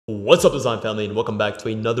What's up, design family, and welcome back to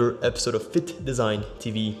another episode of Fittdesign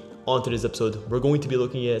TV. On today's episode, we're going to be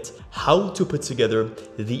looking at how to put together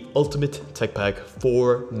the ultimate tech pack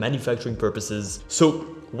for manufacturing purposes. So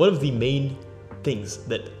one of the main things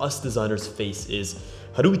that us designers face is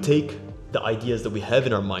how do we take the ideas that we have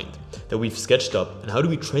in our mind, that we've sketched up, and how do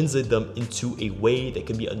we translate them into a way that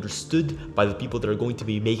can be understood by the people that are going to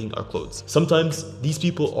be making our clothes. Sometimes these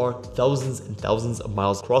people are thousands and thousands of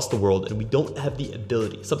miles across the world and we don't have the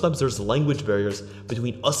ability. Sometimes there's language barriers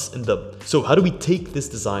between us and them. So how do we take this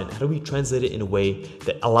design, how do we translate it in a way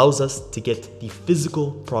that allows us to get the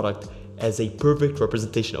physical product as a perfect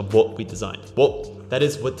representation of what we designed? Well, that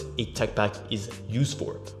is what a tech pack is used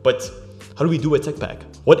for. But how do we do a tech pack?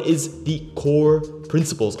 What is the core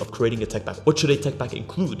principles of creating a tech pack? What should a tech pack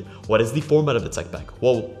include? What is the format of the tech pack?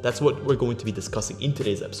 Well, that's what we're going to be discussing in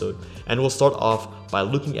today's episode. And we'll start off by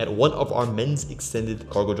looking at one of our men's extended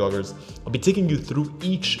cargo joggers. I'll be taking you through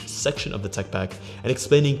each section of the tech pack and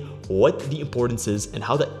explaining what the importance is and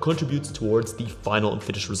how that contributes towards the final and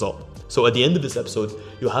finished result. So at the end of this episode,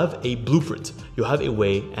 you'll have a blueprint, you'll have a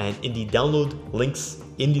way, and in the download links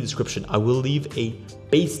in the description, I will leave a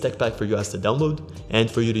base tech pack for you guys to download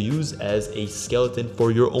and for you to use as a skeleton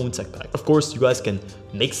for your own tech pack. Of course, you guys can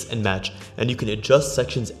mix and match and you can adjust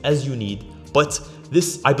sections as you need, but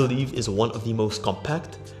this, I believe, is one of the most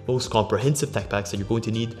compact, most comprehensive tech packs that you're going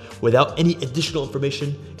to need without any additional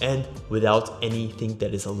information and without anything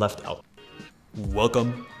that is left out.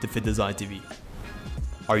 Welcome to Fittdesign TV.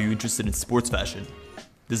 Are you interested in sports fashion,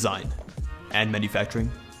 design, and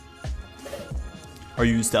manufacturing? Are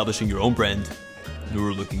you establishing your own brand?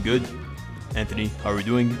 You're looking good. Anthony, how are we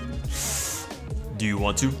doing? Do you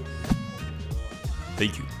want to?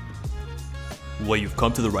 Thank you. Well, you've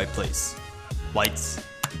come to the right place. Lights,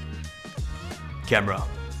 camera,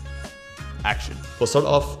 action. We'll start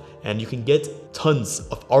off and you can get tons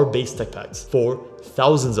of our base tech packs for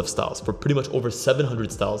thousands of styles, for pretty much over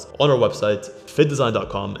 700 styles on our website,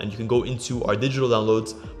 fittdesign.com, and you can go into our digital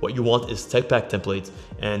downloads. What you want is tech pack templates,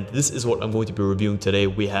 and this is what I'm going to be reviewing today.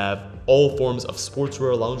 We have all forms of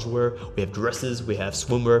sportswear, loungewear, we have dresses, we have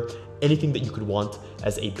swimwear, anything that you could want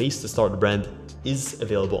as a base to start the brand is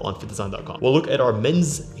available on fittdesign.com. We'll look at our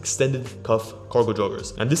men's extended cuff cargo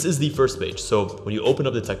joggers. And this is the first page. So when you open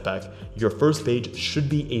up the tech pack, your first page should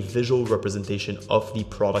be a visual representation of the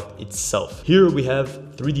product itself. Here we have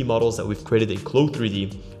 3D models that we've created in Clo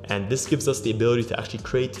 3D. And this gives us the ability to actually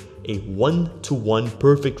create a one-to-one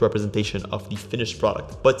perfect representation of the finished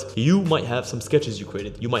product. But you might have some sketches you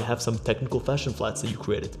created. You might have some technical fashion flats that you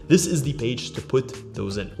created. This is the page to put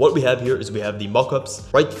those in. What we have here is we have the mock-ups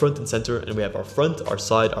right front and center, and we have our front, our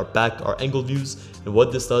side, our back, our angle views. And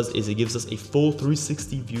what this does is it gives us a full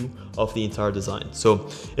 360 view of the entire design. So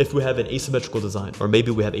if we have an asymmetrical design, or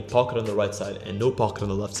maybe we have a pocket on the right side and no pocket on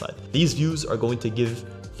the left side, these views are going to give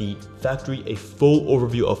the factory a full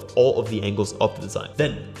overview of all of the angles of the design.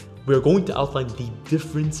 Then we're going to outline the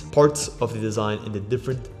different parts of the design and the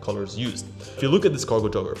different colors used. If you look at this cargo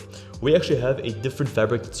jogger, we actually have a different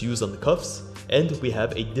fabric that's used on the cuffs, and we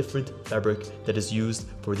have a different fabric that is used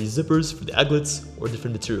for the zippers, for the aglets, or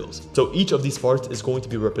different materials. So each of these parts is going to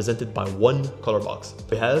be represented by one color box.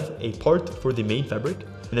 We have a part for the main fabric,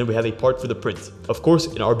 and then we have a part for the print. Of course,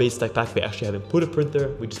 in our base tech pack, we actually haven't put a print there.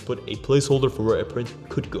 We just put a placeholder for where a print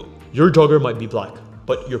could go. Your jogger might be black,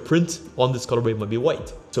 but your print on this colorway might be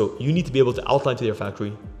white. So you need to be able to outline to your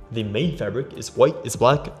factory, the main fabric is white, is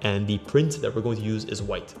black, and the print that we're going to use is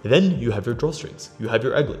white. Then you have your drawstrings, you have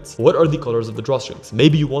your aglets. What are the colors of the drawstrings?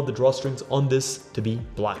 Maybe you want the drawstrings on this to be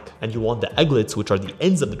black, and you want the aglets, which are the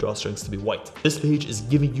ends of the drawstrings, to be white. This page is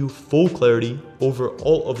giving you full clarity over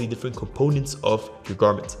all of the different components of your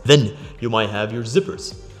garment. Then you might have your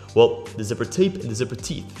zippers. Well, the zipper tape and the zipper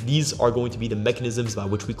teeth, these are going to be the mechanisms by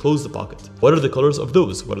which we close the pocket. What are the colors of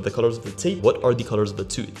those? What are the colors of the tape? What are the colors of the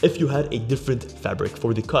tooth? If you had a different fabric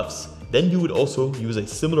for the cuffs, then you would also use a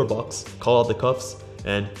similar box, call out the cuffs,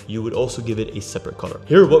 and you would also give it a separate color.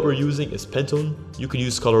 Here, what we're using is Pantone. You can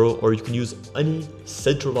use Coloro, or you can use any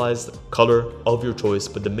centralized color of your choice,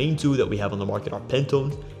 but the main two that we have on the market are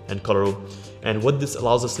Pantone and Coloro. And what this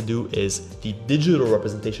allows us to do is the digital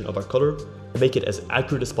representation of our color, make it as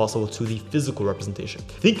accurate as possible to the physical representation.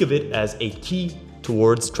 Think of it as a key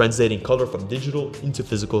towards translating color from digital into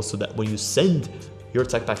physical, so that when you send your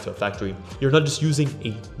tech pack to a factory, you're not just using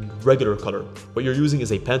a regular color. What you're using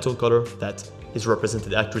is a Pantone color that is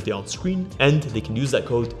represented accurately on screen, and they can use that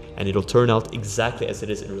code and it'll turn out exactly as it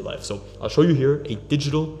is in real life. So I'll show you here a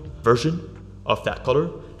digital version of that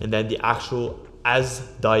color and then the actual as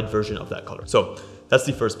dyed version of that color. So that's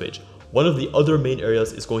the first page. One of the other main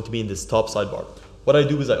areas is going to be in this top sidebar. what I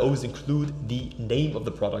do is I always include the name of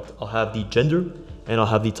the product. I'll have the gender and I'll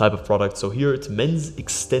have the type of product. So here it's men's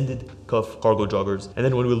extended cuff cargo joggers. And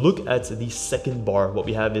then when we look at the second bar, what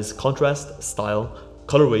we have is contrast, style,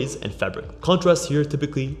 colorways, and fabric. Contrast here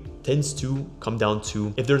typically tends to come down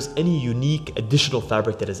to if there's any unique additional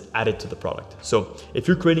fabric that is added to the product. So if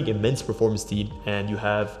you're creating a men's performance tee and you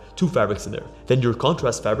have 2 fabrics in there, then your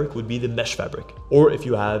contrast fabric would be the mesh fabric. Or if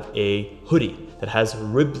you have a hoodie that has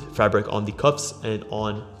ribbed fabric on the cuffs and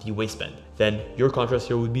on the waistband, then your contrast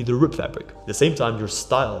here would be the rib fabric. At the same time, your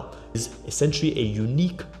style is essentially a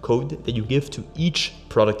unique code that you give to each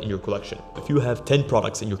product in your collection. If you have 10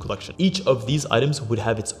 products in your collection, each of these items would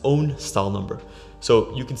have its own style number.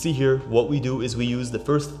 So you can see here, what we do is we use the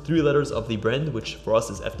first 3 letters of the brand, which for us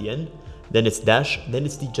is FDN, then it's dash, then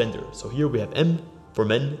it's the gender. So here we have M for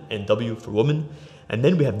men and W for women. And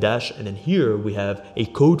then we have dash, and then here we have a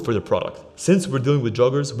code for the product. Since we're dealing with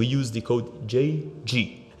joggers, we use the code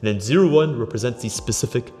JG. And then 01 represents the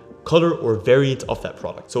specific color or variant of that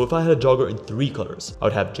product. So if I had a jogger in 3 colors, I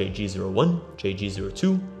would have JG01,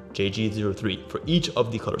 JG02, JG03 for each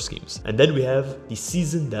of the color schemes. And then we have the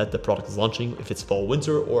season that the product is launching, if it's fall,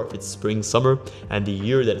 winter, or if it's spring, summer, and the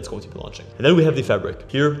year that it's going to be launching. And then we have the fabric.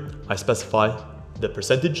 Here, I specify the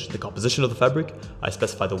percentage, the composition of the fabric. I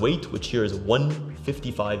specify the weight, which here is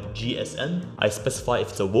 155 GSM. I specify if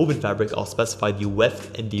it's a woven fabric, I'll specify the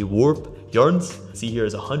weft and the warp yarns. See here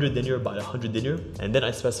is 100 denier by 100 denier. And then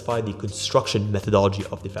I specify the construction methodology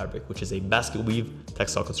of the fabric, which is a basket weave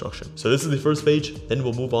textile construction. So this is the first page, then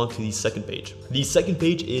we'll move on to the second page. The second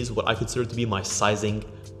page is what I consider to be my sizing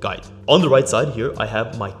guide. On the right side here, I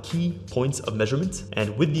have my key points of measurement.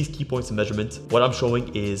 And with these key points of measurement, what I'm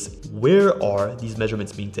showing is where are these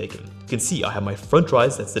measurements being taken. You can see I have my front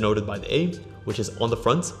rise that's denoted by the A, which is on the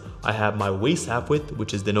front. I have my waist half width,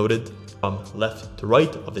 which is denoted from left to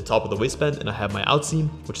right of the top of the waistband, and I have my outseam,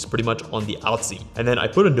 which is pretty much on the outseam. And then I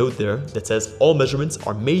put a note there that says all measurements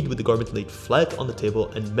are made with the garment laid flat on the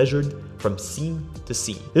table and measured from seam to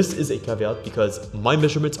seam. This is a caveat because my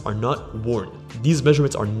measurements are not worn. These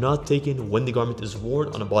measurements are not taken when the garment is worn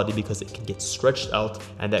on a body because it can get stretched out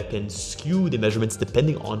and that can skew the measurements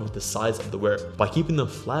depending on the size of the wear. By keeping them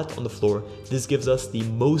flat on the floor, this gives us the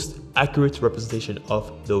most accurate representation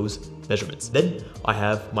of those measurements. Then I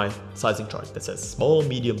have my sizing chart that says small,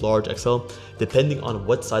 medium, large, XL. Depending on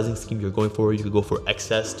what sizing scheme you're going for, you could go for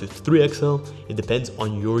XS to 3XL. It depends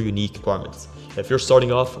on your unique garments. If you're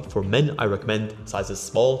starting off for men, I recommend sizes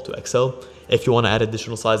small to XL. If you want to add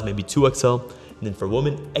additional size, maybe 2XL. And then for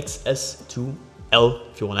women, XS to L.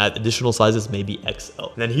 If you want to add additional sizes, maybe XL.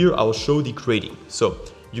 And then here I will show the grading. So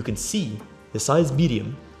you can see the size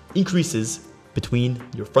medium increases between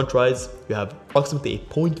your front rise. You have approximately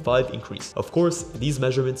a 0.5 increase. Of course, these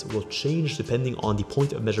measurements will change depending on the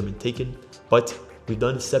point of measurement taken, but we've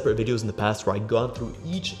done separate videos in the past where I've gone through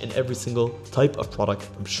each and every single type of product,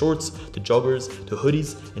 from shorts to joggers to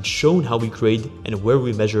hoodies, and shown how we grade and where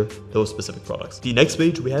we measure those specific products. The next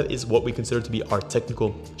page we have is what we consider to be our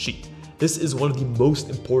technical sheet. This is one of the most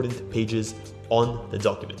important pages on the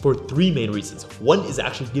document for 3 main reasons. One is it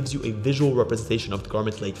actually gives you a visual representation of the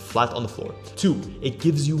garment laid flat on the floor. 2, it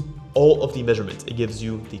gives you all of the measurements. It gives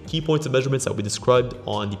you the key points of measurements that we described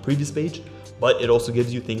on the previous page, but it also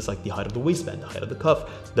gives you things like the height of the waistband, the height of the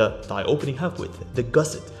cuff, the thigh opening half width, the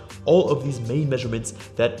gusset, all of these main measurements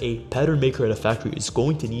that a pattern maker at a factory is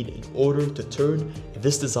going to need in order to turn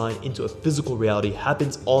this design into a physical reality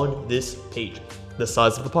happens on this page. The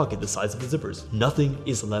size of the pocket, the size of the zippers, nothing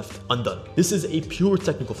is left undone. This is a pure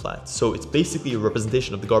technical flat, so it's basically a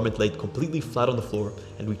representation of the garment laid completely flat on the floor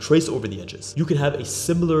and we trace over the edges. You can have a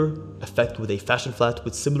similar effect with a fashion flat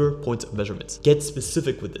with similar points of measurements. Get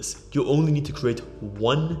specific with this. You only need to create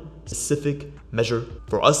one specific measure.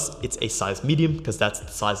 For us, it's a size medium because that's the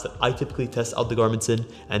size that I typically test out the garments in,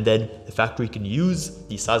 and then the factory can use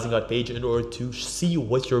the sizing guide page in order to see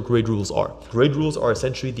what your grade rules are. Grade rules are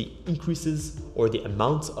essentially the increases or the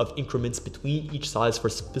amounts of increments between each size for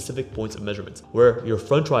specific points of measurement, where your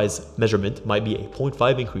front rise measurement might be a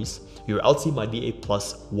 0.5 increase, your outseam might be a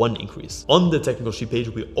 +1 increase. On the technical sheet page,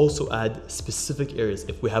 we also add specific areas.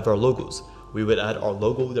 If we have our logos, we would add our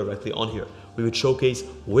logo directly on here. We would showcase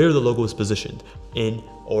where the logo is positioned in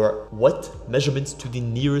or what measurements to the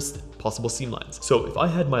nearest possible seam lines. So if I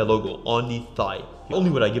had my logo on the thigh, not only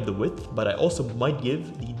would I give the width, but I also might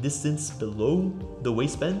give the distance below the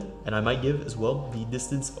waistband, and I might give as well the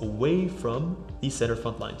distance away from the center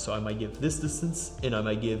front line. So I might give this distance and I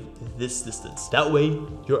might give this distance. That way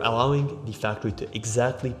you're allowing the factory to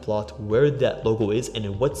exactly plot where that logo is and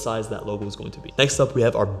in what size that logo is going to be. Next up, we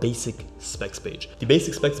have our basic specs page. The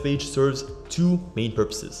basic specs page serves 2 main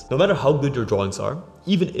purposes. No matter how good your drawings are,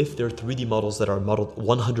 even if they're 3D models that are modeled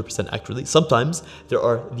 100% accurately, sometimes there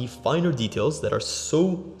are the finer details that are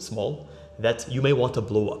so small that you may want to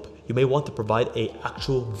blow up. You may want to provide an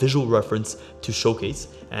actual visual reference to showcase,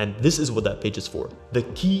 and this is what that page is for. The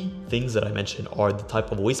key things that I mentioned are the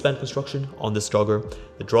type of waistband construction on this jogger,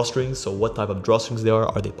 the drawstrings, so what type of drawstrings they are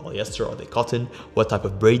they polyester, are they cotton, what type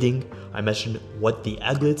of braiding. I mentioned what the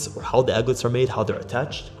aglets or how the aglets are made, how they're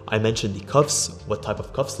attached. I mentioned the cuffs, what type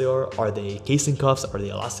of cuffs they are they casing cuffs, are they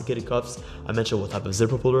elasticated cuffs. I mentioned what type of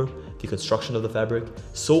zipper puller, the construction of the fabric,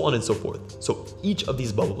 so on and so forth. So each of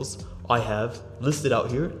these bubbles I have listed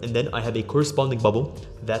out here, and then I have a corresponding bubble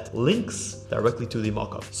that links directly to the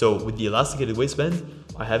mock-up. So with the elasticated waistband,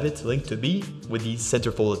 I have it linked to B. With these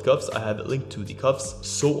center folded cuffs, I have it linked to the cuffs,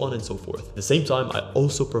 so on and so forth. At the same time, I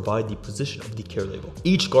also provide the position of the care label.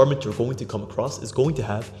 Each garment you're going to come across is going to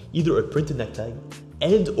have either a printed neck tag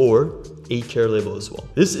and or a care label as well.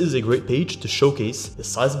 This is a great page to showcase the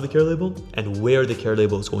size of the care label and where the care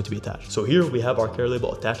label is going to be attached. So here we have our care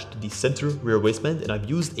label attached to the center rear waistband, and I've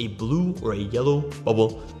used a blue or a yellow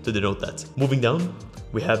bubble to denote that. Moving down,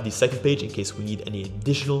 we have the second page in case we need any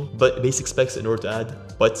additional basic specs in order to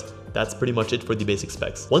add, but that's pretty much it for the basic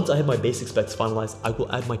specs. Once I have my basic specs finalized, I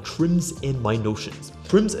will add my trims and my notions.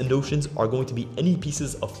 Trims and notions are going to be any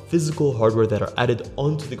pieces of physical hardware that are added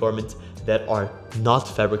onto the garment that are not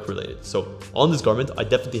fabric related. So on this garment, I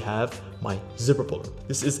definitely have my zipper puller.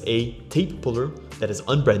 This is a tape puller that is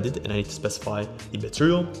unbranded, and I need to specify the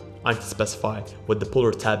material. I need to specify what the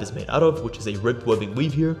puller tab is made out of, which is a ribbed webbing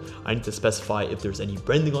weave here. I need to specify if there's any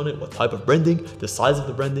branding on it, what type of branding, the size of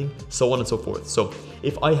the branding, so on and so forth. So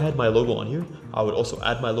if I had my logo on here, I would also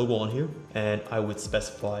add my logo on here, and I would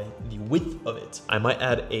specify the width of it. I might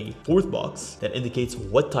add a fourth box that indicates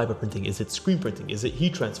what type of printing. Is it screen printing? Is it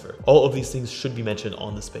heat transfer? All of these things should be mentioned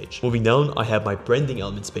on this page. Moving down, I have my branding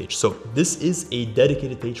elements page. So this is a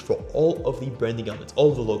dedicated page for all of the branding elements,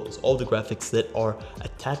 all of the logos, all the graphics that are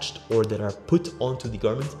attached or that are put onto the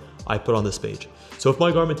garment, I put on this page. So if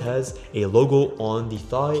my garment has a logo on the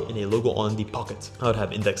thigh and a logo on the pocket, I would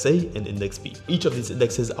have index A and index B. Each of these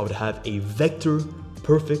indexes, I would have a vector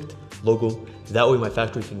perfect logo. That way my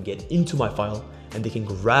factory can get into my file and they can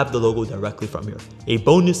grab the logo directly from here. A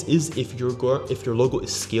bonus is if your logo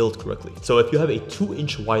is scaled correctly. So if you have a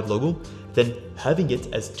 2-inch wide logo, then having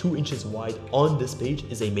it as 2 inches wide on this page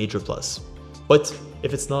is a major plus. But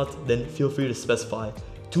if it's not, then feel free to specify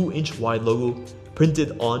 2-inch wide logo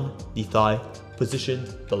printed on the thigh,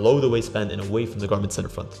 positioned below the waistband and away from the garment center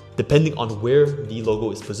front. Depending on where the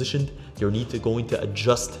logo is positioned, you're going to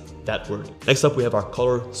adjust that wording. Next up, we have our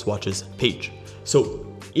color swatches page. So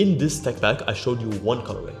in this tech pack, I showed you one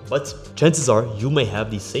colorway, but chances are you may have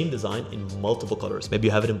the same design in multiple colors. Maybe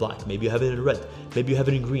you have it in black, maybe you have it in red, maybe you have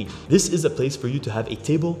it in green. This is a place for you to have a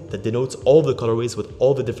table that denotes all the colorways with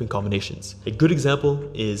all the different combinations. A good example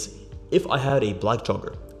is if I had a black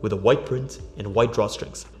jogger with a white print and white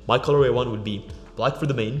drawstrings. My colorway 1 would be black for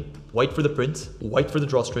the main, white for the print, white for the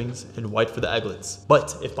drawstrings, and white for the aglets.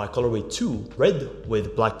 But if my colorway 2, red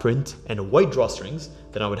with black print and white drawstrings,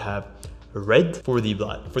 then I would have red for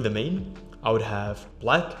the main, I would have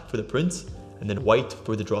black for the print, and then white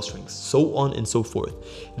for the drawstrings, so on and so forth.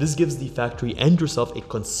 This gives the factory and yourself a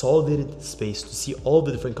consolidated space to see all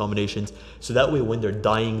the different combinations, so that way when they're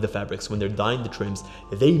dyeing the fabrics, when they're dyeing the trims,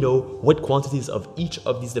 they know what quantities of each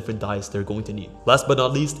of these different dyes they're going to need. Last but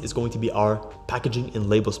not least is going to be our packaging and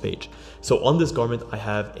labels page. So on this garment, I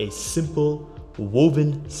have a simple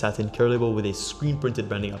woven satin care label with a screen printed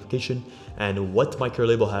branding application, and what my care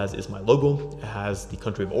label has is my logo. It has the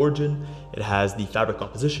country of origin, it has the fabric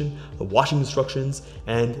composition, the washing instructions,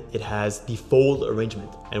 and it has the fold arrangement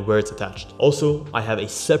and where it's attached. Also, I have a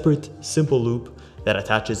separate simple loop that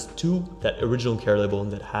attaches to that original care label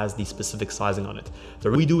and that has the specific sizing on it. The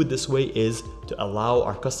reason we do it this way is to allow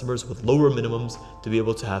our customers with lower minimums to be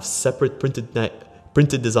able to have separate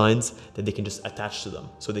printed designs that they can just attach to them.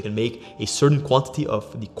 So they can make a certain quantity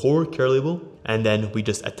of the core care label, and then we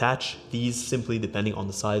just attach these simply depending on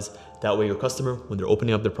the size. That way your customer, when they're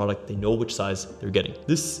opening up their product, they know which size they're getting.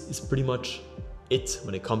 This is pretty much it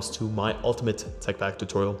when it comes to my ultimate tech pack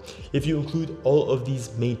tutorial. If you include all of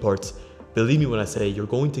these main parts, believe me when I say you're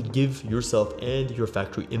going to give yourself and your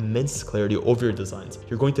factory immense clarity over your designs.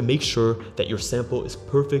 You're going to make sure that your sample is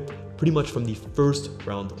perfect, pretty much from the first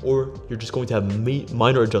round, or you're just going to have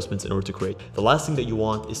minor adjustments in order to create. The last thing that you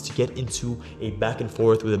want is to get into a back and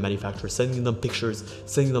forth with a manufacturer, sending them pictures,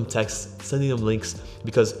 sending them texts, sending them links,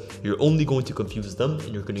 because you're only going to confuse them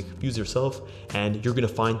and you're going to confuse yourself, and you're going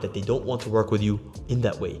to find that they don't want to work with you in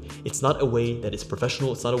that way. It's not a way that is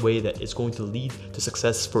professional. It's not a way that is going to lead to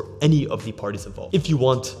success for any of the parties involved. If you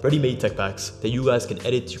want ready-made tech packs that you guys can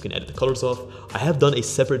edit, you can edit the colors off. I have done a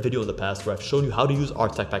separate video in the past where I've shown you how to use our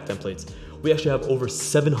tech pack templates. We actually have over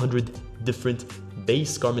 700 different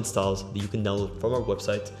base garment styles that you can download from our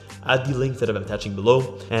website at the link that I'm attaching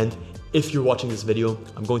below. And if you're watching this video,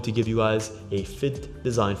 I'm going to give you guys a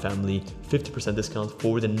Fittdesign family 50% discount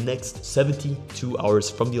for the next 72 hours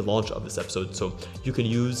from the launch of this episode. So you can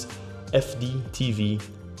use FDTV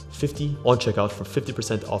 50 on checkout for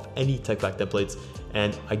 50% off any tech pack templates,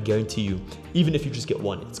 and I guarantee you, even if you just get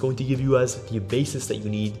one, it's going to give you guys the basis that you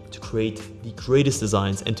need to create the greatest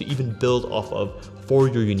designs and to even build off of for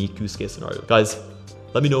your unique use case scenario. Guys,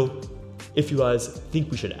 let me know if you guys think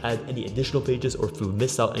we should add any additional pages, or if we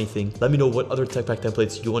missed out anything. Let me know what other tech pack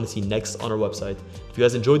templates you want to see next on our website. If you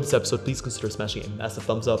guys enjoyed this episode, please consider smashing a massive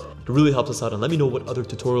thumbs up. It really helps us out, and let me know what other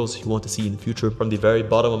tutorials you want to see in the future. From the very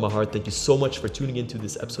bottom of my heart, thank you so much for tuning into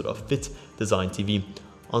this episode of Fittdesign TV.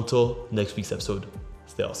 Until next week's episode,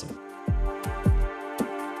 stay awesome.